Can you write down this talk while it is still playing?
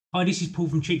Hi, this is Paul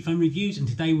from Cheap Phone Reviews, and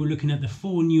today we're looking at the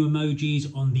 4 new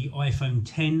emojis on the iPhone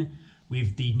 10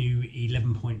 with the new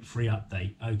 11.3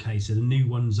 update. Okay, so the new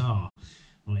ones are,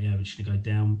 right, yeah, we're just gonna go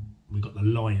down. We've got the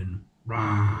lion.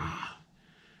 Rah!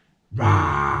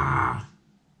 Rah!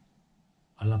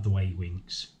 I love the way he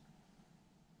winks.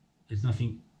 There's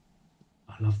nothing,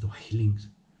 I love the way he links.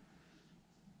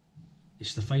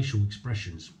 It's the facial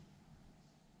expressions.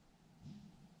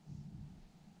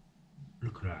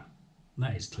 Look at that.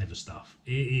 That is clever stuff.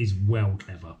 It is well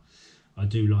clever. I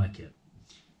do like it.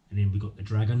 And then we've got the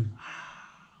dragon.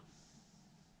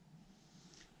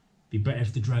 Be better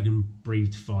if the dragon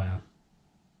breathed fire.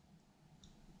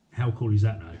 How cool is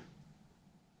that though?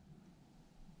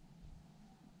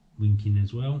 Winking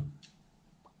as well.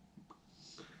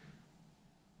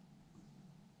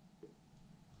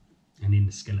 And then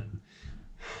the skeleton.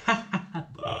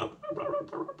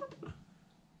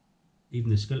 Even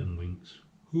the skeleton winks.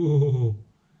 Oh,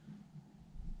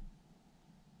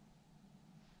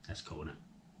 that's cool, isn't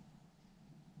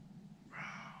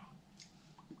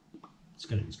it?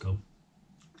 Skeleton's cool.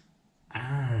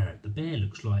 The bear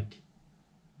looks like.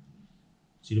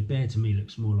 See, the bear to me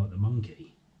looks more like the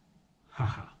monkey.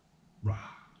 Haha. Rah.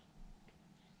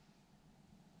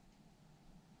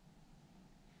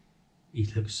 He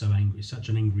looks so angry. He's such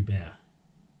an angry bear.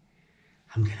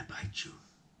 I'm gonna bite you.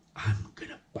 I'm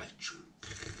gonna bite you.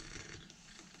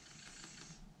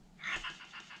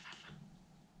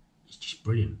 It's just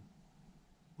brilliant.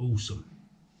 Awesome.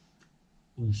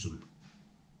 Awesome.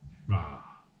 Rah,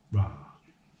 rah.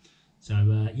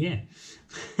 So, yeah.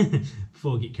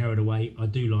 Before I get carried away, I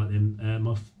do like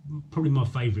them. Probably my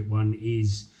favourite one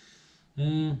is,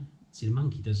 see, the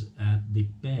monkey does, the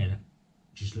bear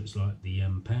just looks like the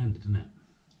panda, doesn't it?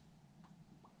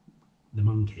 The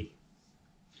monkey.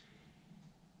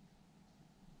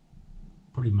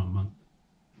 Probably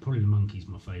the monkey's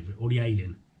my favourite, or the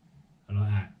alien. I like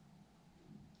that.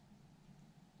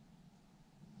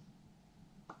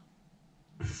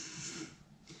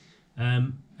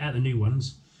 Out of the new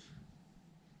ones,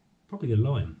 probably the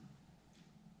lion.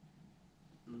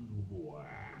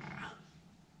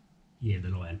 Yeah, the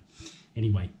lion.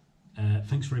 Anyway,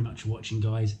 thanks very much for watching,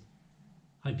 guys.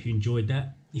 Hope you enjoyed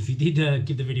that. If you did,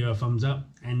 give the video a thumbs up,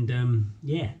 and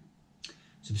yeah,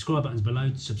 subscribe button's below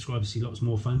to subscribe to see lots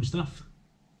more phone stuff.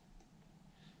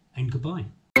 And goodbye.